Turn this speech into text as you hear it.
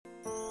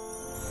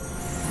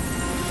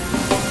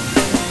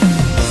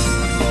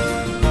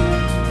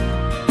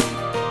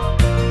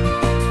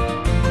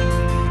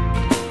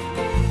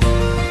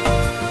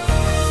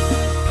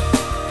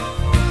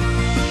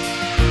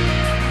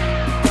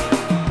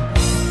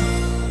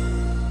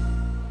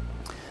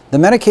The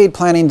Medicaid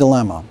Planning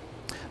Dilemma.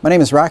 My name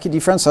is Rocky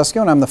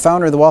DeFrancesco, and I'm the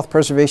founder of the Wealth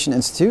Preservation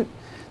Institute,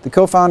 the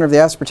co-founder of the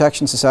Asset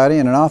Protection Society,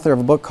 and an author of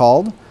a book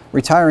called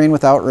Retiring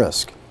Without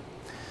Risk.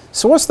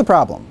 So what's the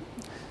problem?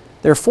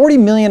 There are 40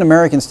 million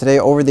Americans today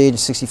over the age of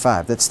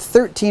 65. That's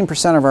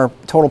 13% of our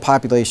total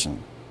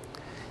population.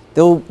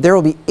 There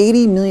will be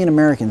 80 million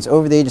Americans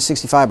over the age of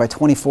 65 by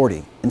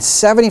 2040, and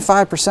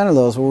 75% of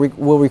those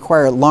will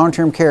require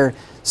long-term care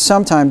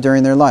sometime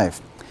during their life.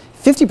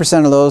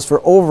 50% of those for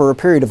over a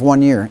period of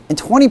 1 year, and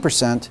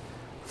 20%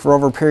 for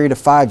over a period of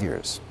 5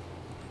 years.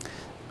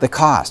 The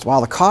cost.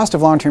 Wow, the cost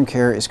of long-term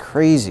care is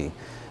crazy.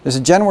 There's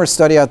a Genworth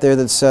study out there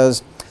that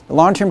says the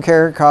long-term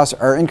care costs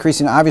are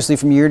increasing obviously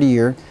from year to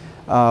year,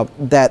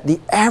 that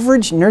the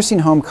average nursing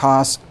home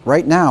costs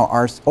right now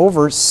are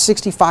over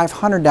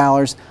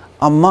 $6,500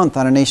 a month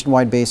on a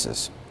nationwide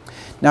basis.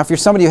 Now, if you're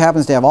somebody who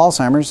happens to have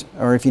Alzheimer's,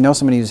 or if you know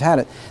somebody who's had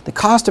it, the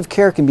cost of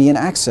care can be in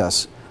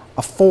excess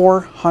of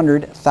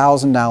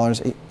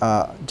 $400,000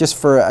 just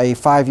for a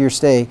 5-year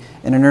stay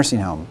in a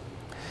nursing home.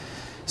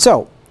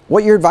 So,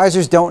 what your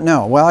advisors don't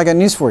know? Well, I got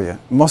news for you.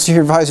 Most of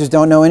your advisors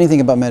don't know anything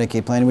about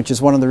Medicaid planning, which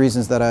is one of the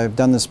reasons that I've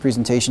done this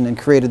presentation and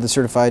created the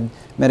Certified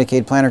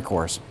Medicaid Planner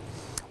course.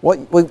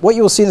 What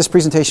you will see in this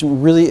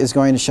presentation really is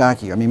going to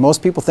shock you. I mean,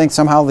 most people think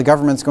somehow the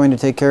government's going to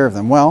take care of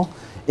them. Well,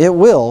 it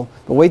will,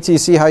 but wait till you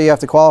see how you have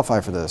to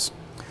qualify for this.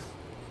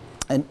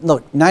 And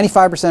look,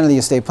 95% of the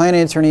estate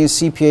planning attorneys,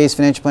 CPAs,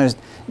 financial planners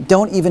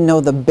don't even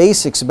know the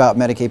basics about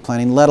Medicaid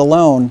planning, let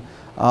alone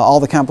all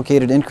the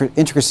complicated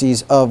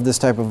intricacies of this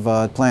type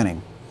of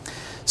planning.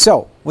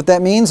 So what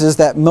that means is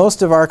that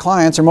most of our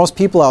clients, or most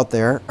people out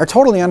there, are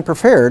totally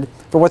unprepared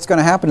for what's going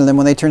to happen to them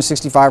when they turn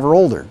 65 or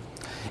older.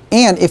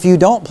 And if you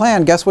don't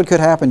plan, guess what could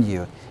happen to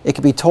you? It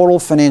could be total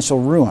financial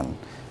ruin.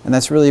 And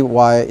that's really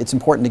why it's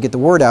important to get the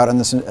word out on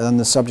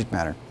this subject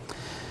matter.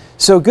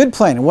 So good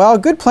planning. Well,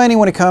 good planning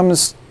when it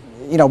comes,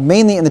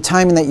 mainly in the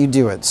timing that you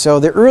do it.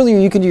 So the earlier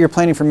you can do your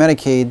planning for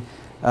Medicaid,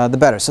 the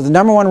better. So the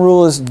number one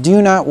rule is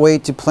do not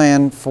wait to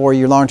plan for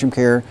your long-term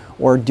care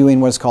or doing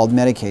what's called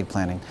Medicaid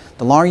planning.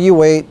 The longer you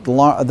wait,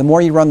 the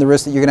more you run the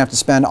risk that you're going to have to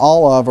spend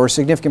all of or a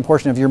significant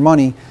portion of your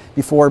money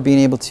before being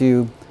able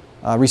to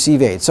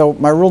receive aid. So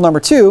my rule number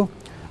 2,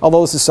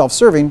 although this is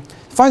self-serving,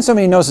 find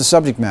somebody who knows the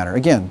subject matter.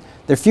 Again,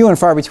 they're few and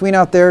far between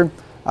out there.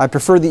 I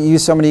prefer that you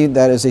use somebody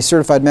that is a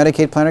certified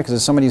Medicaid planner because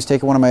it's somebody who's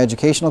taken one of my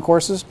educational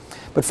courses.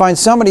 But find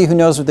somebody who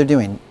knows what they're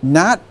doing.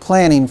 Not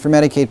planning for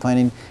Medicaid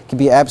planning can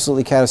be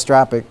absolutely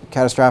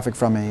catastrophic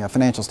from a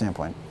financial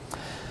standpoint.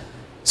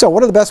 So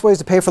what are the best ways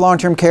to pay for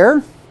long-term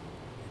care?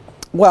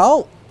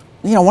 Well,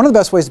 one of the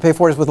best ways to pay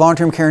for it is with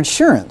long-term care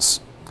insurance.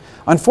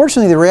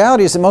 Unfortunately, the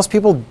reality is that most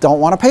people don't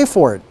want to pay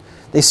for it.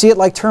 They see it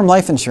like term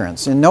life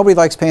insurance, and nobody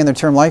likes paying their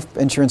term life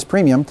insurance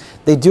premium.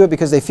 They do it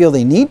because they feel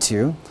they need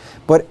to.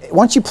 But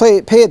once you pay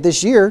it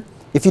this year,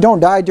 if you don't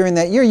die during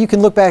that year, you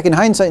can look back in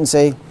hindsight and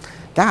say,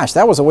 gosh,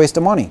 that was a waste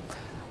of money.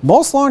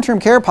 Most long-term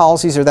care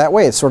policies are that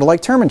way. It's sort of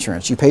like term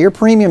insurance. You pay your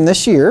premium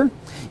this year.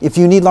 If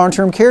you need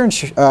long-term care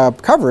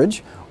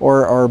coverage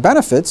or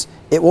benefits,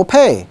 it will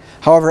pay.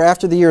 However,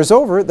 after the year is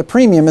over, the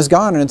premium is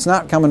gone and it's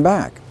not coming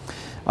back.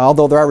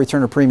 Although there are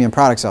return of premium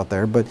products out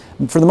there, but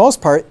for the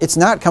most part, it's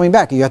not coming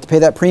back. You have to pay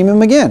that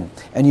premium again,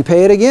 and you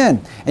pay it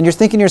again. And you're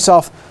thinking to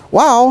yourself,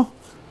 wow,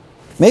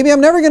 maybe I'm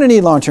never going to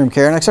need long-term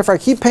care, except for I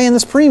keep paying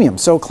this premium.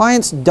 So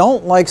clients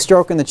don't like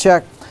stroking the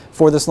check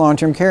for this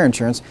long-term care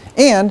insurance,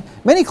 and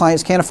many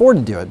clients can't afford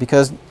to do it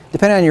because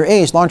depending on your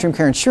age, long-term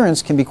care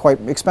insurance can be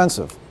quite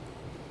expensive.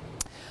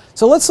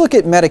 So let's look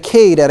at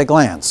Medicaid at a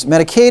glance.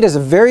 Medicaid is a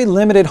very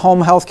limited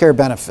home health care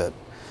benefit.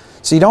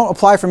 So you don't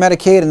apply for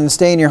Medicaid and then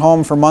stay in your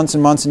home for months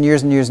and months and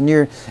years and years and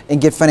years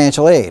and get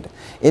financial aid.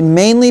 It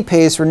mainly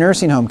pays for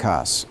nursing home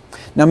costs.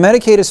 Now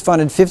Medicaid is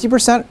funded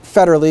 50%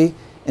 federally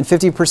and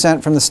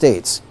 50% from the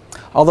states.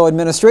 Although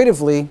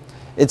administratively,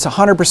 it's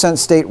 100%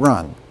 state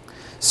run.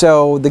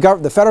 So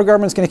the federal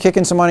government's going to kick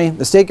in some money,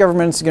 the state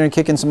government's going to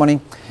kick in some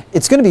money.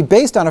 It's going to be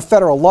based on a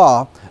federal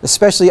law,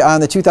 especially on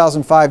the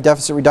 2005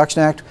 Deficit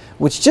Reduction Act,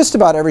 which just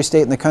about every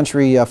state in the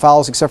country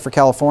follows except for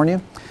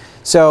California.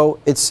 So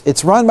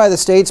it's run by the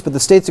states, but the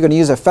states are going to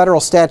use a federal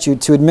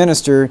statute to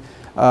administer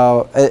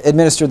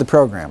the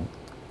program.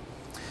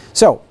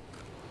 So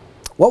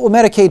what will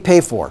Medicaid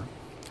pay for?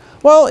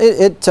 Well,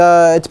 it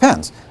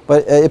depends,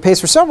 but it pays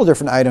for several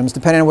different items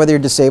depending on whether you're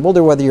disabled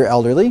or whether you're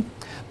elderly.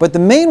 But the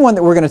main one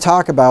that we're going to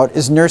talk about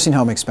is nursing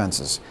home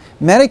expenses.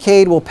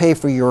 Medicaid will pay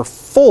for your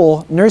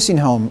full nursing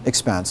home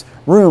expense,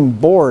 room,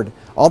 board,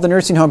 all the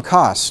nursing home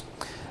costs.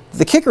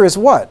 The kicker is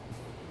what?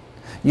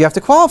 You have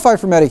to qualify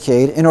for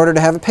Medicaid in order to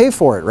have it pay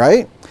for it,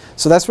 right?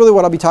 So that's really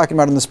what I'll be talking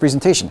about in this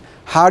presentation.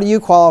 How do you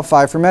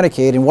qualify for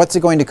Medicaid and what's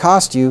it going to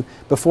cost you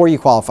before you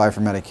qualify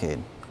for Medicaid?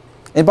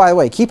 And by the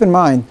way, keep in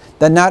mind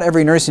that not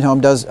every nursing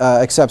home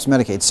accepts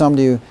Medicaid. Some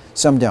do,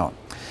 some don't.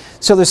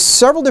 So there's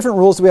several different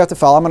rules that we have to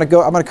follow. I'm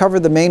going to cover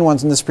the main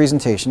ones in this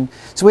presentation.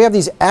 So we have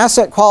these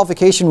asset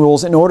qualification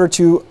rules in order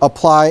to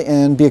apply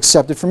and be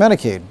accepted for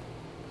Medicaid.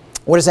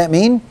 What does that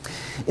mean?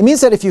 It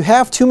means that if you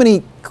have too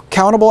many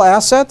countable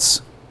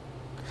assets,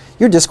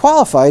 you're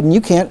disqualified and you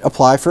can't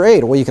apply for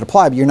aid. Well, you could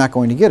apply, but you're not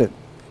going to get it.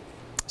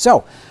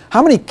 So,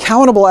 how many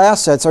countable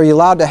assets are you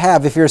allowed to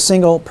have if you're a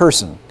single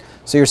person?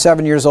 So you're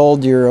 7 years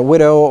old, you're a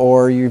widow,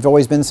 or you've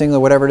always been single,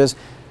 or whatever it is.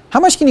 How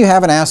much can you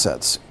have in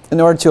assets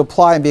in order to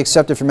apply and be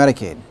accepted for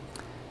Medicaid?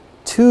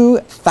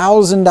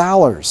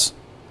 $2,000.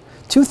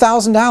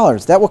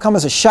 $2,000. That will come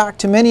as a shock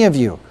to many of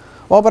you.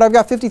 Well, but I've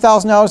got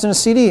 $50,000 in a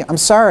CD. I'm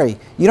sorry,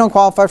 you don't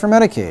qualify for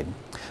Medicaid.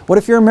 What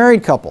if you're a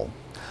married couple?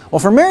 Well,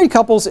 for married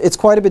couples, it's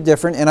quite a bit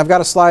different, and I've got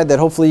a slide that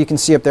hopefully you can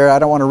see up there. I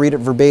don't want to read it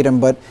verbatim,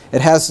 but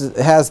it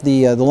has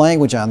the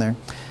language on there.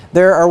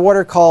 There are what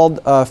are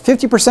called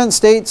 50%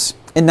 states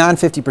and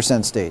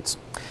non-50% states.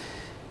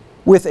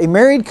 With a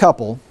married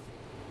couple,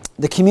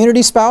 the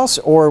community spouse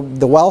or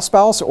the well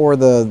spouse or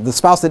the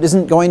spouse that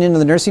isn't going into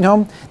the nursing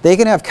home, they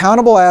can have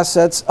countable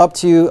assets up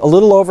to a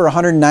little over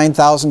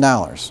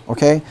 $109,000,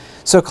 okay?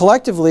 So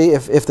collectively,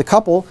 if the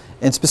couple,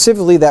 and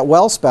specifically that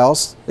well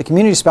spouse, the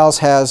community spouse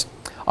has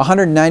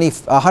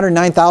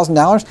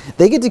 $109,000,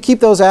 they get to keep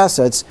those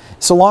assets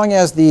so long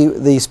as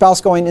the spouse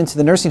going into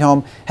the nursing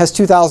home has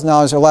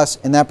 $2,000 or less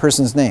in that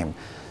person's name.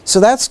 So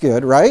that's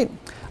good, right?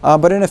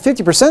 But in a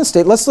 50%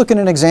 state, let's look at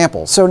an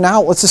example. So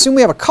now let's assume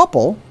we have a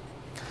couple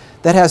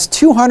that has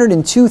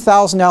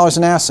 $202,000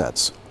 in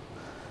assets.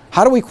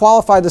 How do we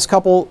qualify this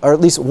couple, or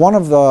at least one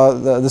of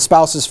the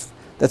spouses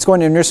that's going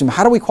to a nursing home,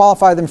 how do we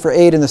qualify them for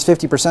aid in this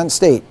 50%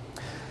 state?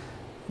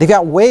 They've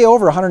got way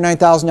over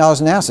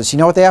 $109,000 in assets. You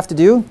know what they have to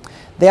do?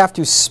 They have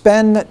to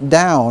spend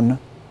down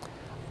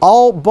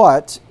all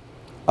but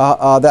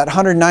that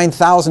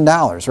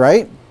 $109,000,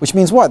 right? Which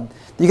means what?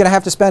 You're going to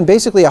have to spend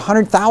basically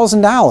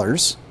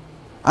 $100,000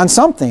 on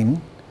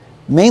something,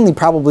 mainly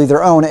probably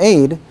their own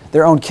aid,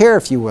 their own care,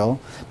 if you will,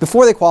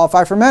 before they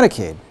qualify for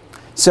Medicaid.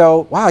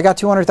 So, wow, I got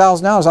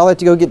 $200,000. I'll have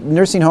to go get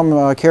nursing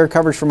home care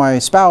coverage for my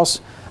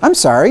spouse. I'm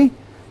sorry.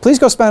 Please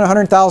go spend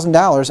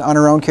 $100,000 on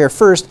her own care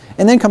first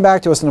and then come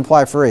back to us and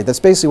apply for aid. That's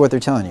basically what they're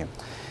telling you.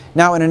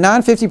 Now, in a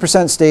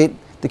non-50% state,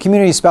 the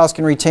community spouse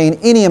can retain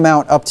any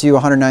amount up to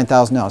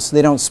 $109,000. So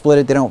they don't split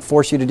it. They don't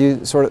force you to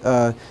do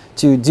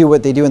to do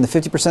what they do in the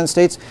 50%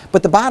 states.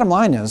 But the bottom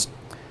line is,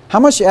 how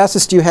much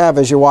assets do you have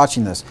as you're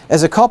watching this?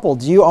 As a couple,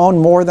 do you own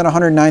more than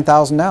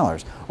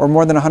 $109,000 or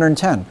more than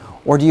 $110,000?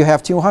 Or do you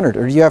have $200,000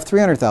 or do you have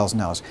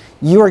 $300,000?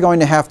 You are going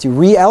to have to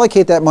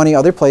reallocate that money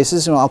other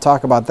places, and I'll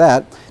talk about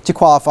that, to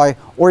qualify,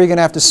 or you're going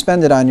to have to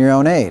spend it on your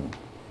own aid.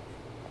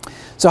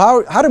 So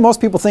how do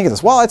most people think of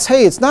this? Well,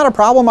 hey, it's not a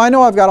problem. I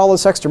know I've got all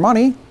this extra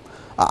money.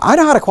 I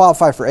know how to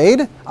qualify for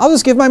aid. I'll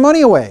just give my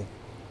money away.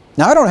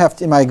 Now I don't have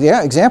to, in my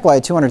example, I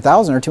had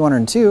 $200,000 or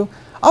 $202,000.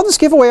 I'll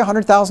just give away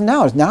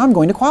 $100,000. Now I'm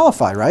going to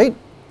qualify, right?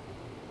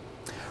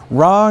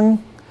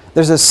 Wrong.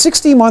 There's a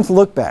 60-month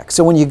look back.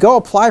 So when you go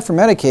apply for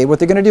Medicaid, what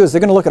they're going to do is they're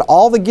going to look at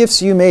all the gifts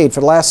you made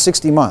for the last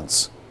 60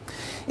 months.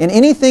 And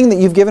anything that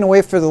you've given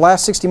away for the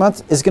last 60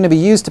 months is going to be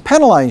used to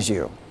penalize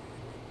you.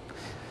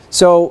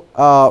 So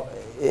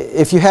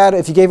if you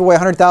gave away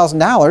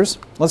 $100,000,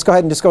 let's go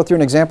ahead and just go through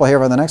an example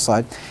here on the next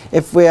slide.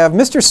 If we have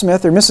Mr.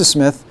 Smith or Mrs.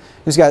 Smith,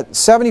 who's got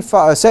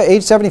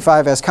age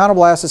 75, has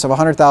countable assets of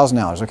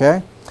 $100,000,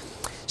 okay?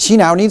 She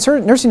now needs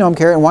her nursing home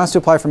care and wants to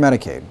apply for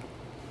Medicaid.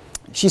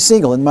 She's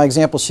single. In my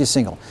example, she's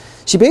single.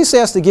 She basically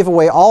has to give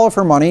away all of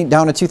her money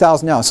down to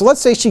 $2,000. So let's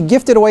say she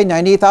gifted away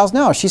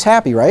 $98,000. She's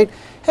happy, right?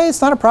 Hey,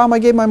 it's not a problem. I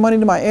gave my money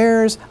to my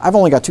heirs. I've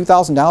only got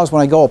 $2,000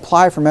 when I go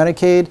apply for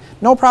Medicaid.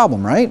 No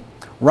problem, right?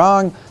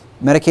 Wrong.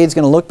 Medicaid's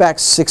going to look back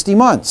 60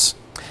 months.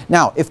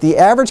 Now, if the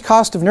average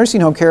cost of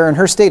nursing home care in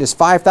her state is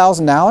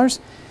 $5,000,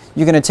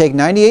 you're going to take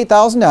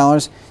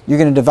 $98,000, you're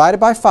going to divide it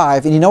by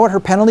 5, and you know what her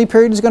penalty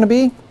period is going to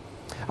be?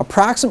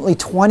 Approximately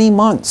 20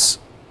 months.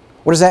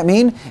 What does that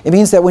mean? It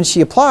means that when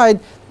she applied,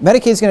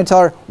 Medicaid's going to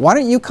tell her, why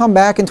don't you come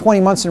back in 20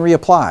 months and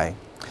reapply?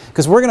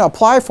 Because we're going to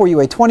apply for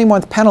you a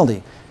 20-month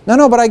penalty.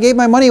 No, but I gave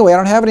my money away. I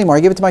don't have it anymore. I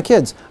gave it to my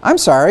kids. I'm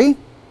sorry.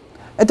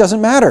 It doesn't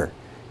matter.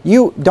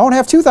 You don't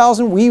have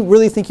 $2,000. We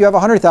really think you have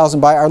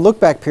 $100,000 by our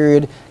look-back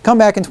period. Come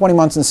back in 20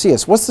 months and see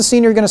us. What's the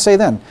senior going to say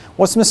then?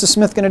 What's Mrs.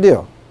 Smith going to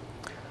do?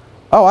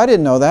 Oh, I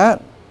didn't know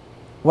that.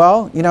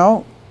 Well, you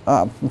know,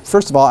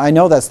 first of all, I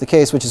know that's the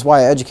case, which is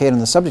why I educate on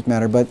the subject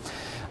matter, but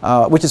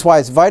which is why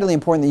it's vitally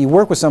important that you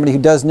work with somebody who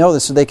does know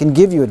this so they can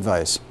give you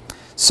advice.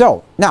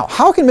 So, now,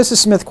 how can Mrs.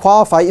 Smith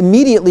qualify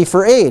immediately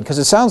for aid? Because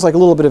it sounds like a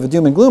little bit of a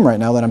doom and gloom right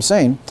now that I'm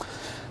saying.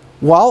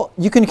 Well,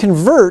 you can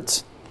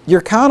convert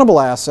your countable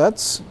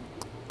assets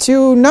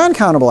to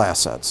non-countable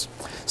assets.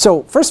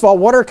 So, first of all,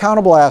 what are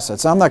countable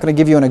assets? I'm not going to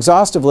give you an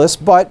exhaustive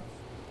list, but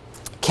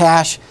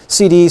cash,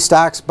 CDs,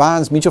 stocks,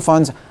 bonds, mutual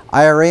funds,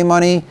 IRA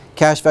money,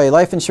 cash value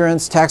life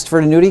insurance,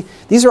 tax-deferred annuity,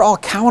 these are all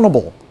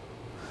countable.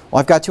 Well,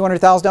 I've got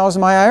 $200,000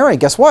 in my IRA.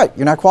 Guess what?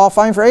 You're not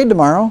qualifying for aid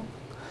tomorrow.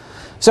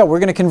 So we're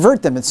going to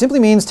convert them. It simply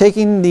means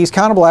taking these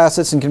countable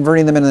assets and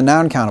converting them into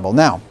non-countable.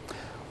 Now,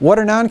 what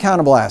are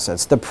non-countable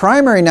assets? The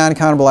primary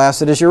non-countable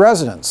asset is your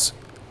residence.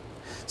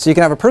 So you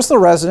can have a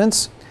personal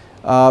residence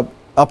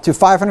up to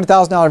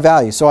 $500,000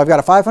 value. So I've got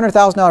a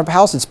 $500,000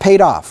 house. It's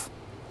paid off.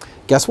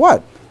 Guess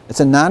what? It's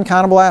a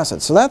non-countable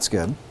asset. So that's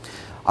good.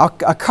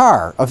 A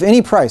car of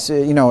any price,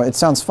 you know, it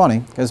sounds funny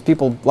because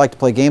people like to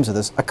play games with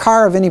this. A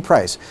car of any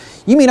price.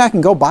 You mean I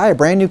can go buy a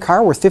brand new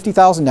car worth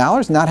 $50,000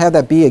 and not have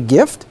that be a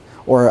gift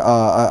or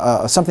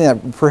something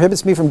that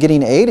prohibits me from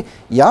getting aid?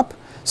 Yup.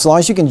 So long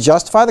as you can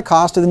justify the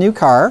cost of the new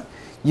car,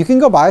 you can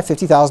go buy a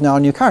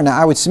 $50,000 new car. Now,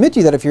 I would submit to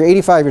you that if you're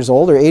 85 years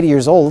old or 80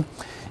 years old,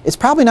 it's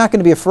probably not going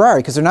to be a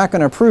Ferrari because they're not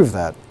going to approve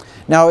that.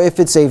 Now, if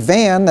it's a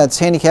van that's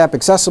handicap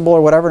accessible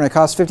or whatever and it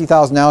costs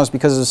 $50,000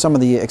 because of some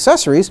of the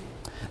accessories,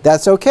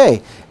 that's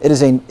okay. It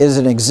is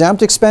an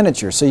exempt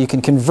expenditure, so you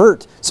can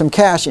convert some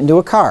cash into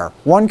a car,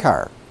 one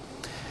car.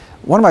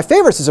 One of my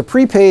favorites is a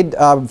prepaid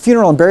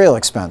funeral and burial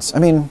expense. I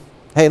mean,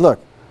 hey, look,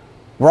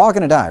 we're all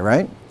going to die,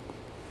 right?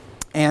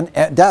 And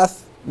at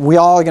death, we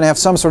all are going to have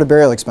some sort of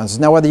burial expenses.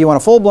 Now, whether you want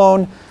a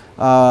full-blown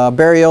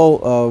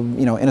burial,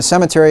 you know, in a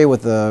cemetery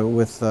with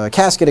a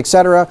casket,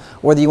 etc., or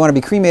whether you want to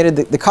be cremated,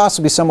 the cost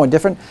will be somewhat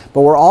different.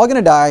 But we're all going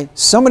to die.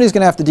 Somebody's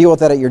going to have to deal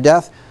with that at your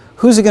death.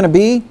 Who's it going to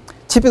be?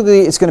 Typically,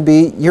 it's going to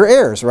be your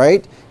heirs,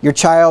 right? Your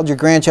child, your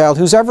grandchild,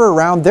 who's ever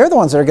around, they're the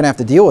ones that are going to have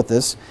to deal with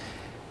this.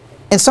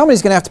 And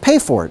somebody's going to have to pay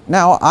for it.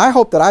 Now, I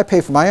hope that I pay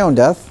for my own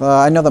death.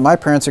 I know that my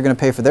parents are going to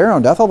pay for their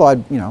own death,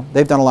 although you know,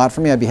 they've done a lot for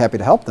me. I'd be happy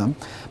to help them.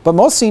 But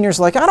most seniors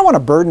are like, I don't want to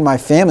burden my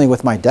family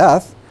with my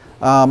death.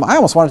 I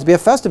almost want it to be a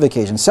festive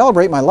occasion.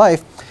 Celebrate my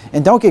life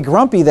and don't get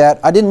grumpy that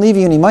I didn't leave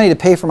you any money to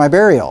pay for my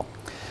burial.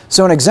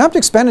 So an exempt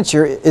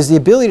expenditure is the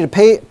ability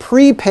to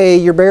prepay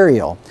your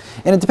burial.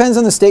 And it depends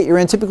on the state you're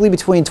in. Typically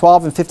between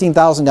 $12,000 and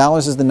 $15,000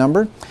 is the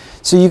number.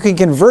 So you can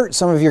convert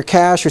some of your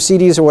cash or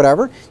CDs or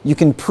whatever. You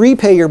can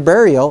prepay your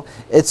burial.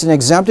 It's an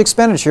exempt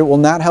expenditure. It will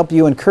not help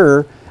you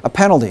incur a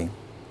penalty.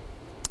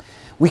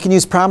 We can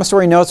use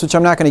promissory notes, which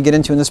I'm not going to get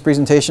into in this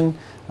presentation.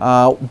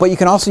 But you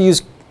can also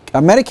use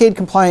a Medicaid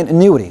compliant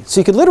annuity.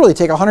 So you could literally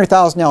take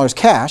 $100,000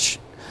 cash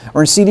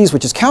or in CDs,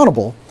 which is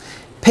countable,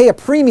 pay a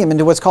premium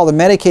into what's called a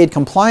Medicaid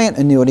compliant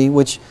annuity,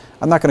 which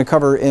I'm not going to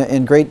cover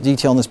in great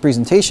detail in this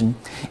presentation,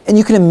 and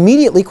you can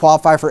immediately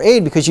qualify for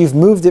aid because you've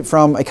moved it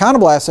from a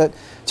countable asset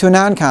to a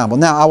non-countable.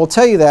 Now, I will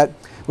tell you that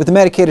with the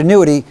Medicaid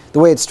annuity, the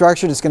way it's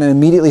structured, it's going to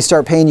immediately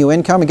start paying you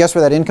income, and guess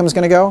where that income is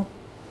going to go?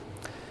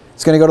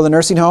 It's going to go to the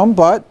nursing home,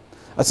 but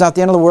that's not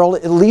the end of the world.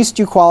 At least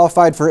you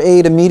qualified for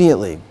aid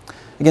immediately.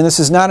 Again, this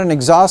is not an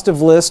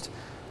exhaustive list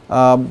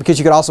because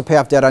you could also pay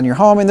off debt on your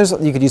home, and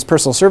you could use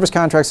personal service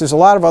contracts. There's a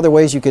lot of other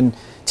ways you can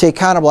take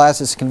countable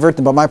assets and convert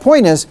them, but my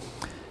point is,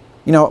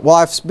 you know, while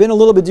I've been a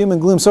little bit doom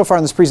and gloom so far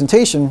in this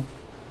presentation, you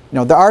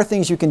know, there are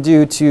things you can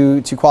do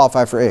to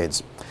qualify for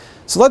aids.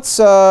 So let's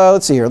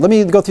see here. Let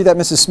me go through that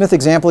Mrs. Smith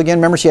example again.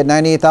 Remember, she had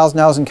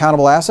 $98,000 in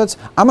countable assets.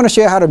 I'm going to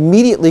show you how to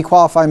immediately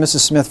qualify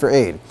Mrs. Smith for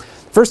aid.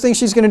 First thing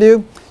she's going to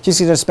do, she's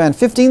going to spend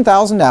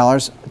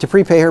 $15,000 to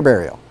prepay her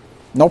burial.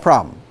 No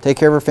problem. Take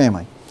care of her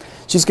family.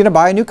 She's going to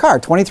buy a new car,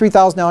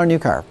 $23,000 new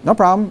car. No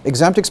problem.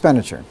 Exempt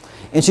expenditure.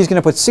 And she's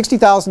going to put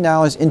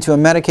 $60,000 into a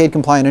Medicaid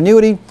compliant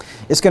annuity.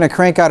 It's going to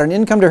crank out an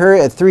income to her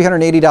at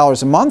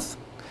 $380 a month.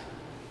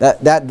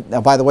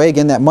 Now, by the way,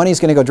 again, that money is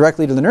going to go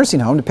directly to the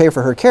nursing home to pay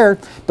for her care,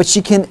 but she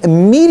can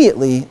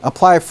immediately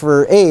apply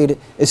for aid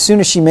as soon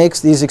as she makes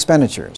these expenditures.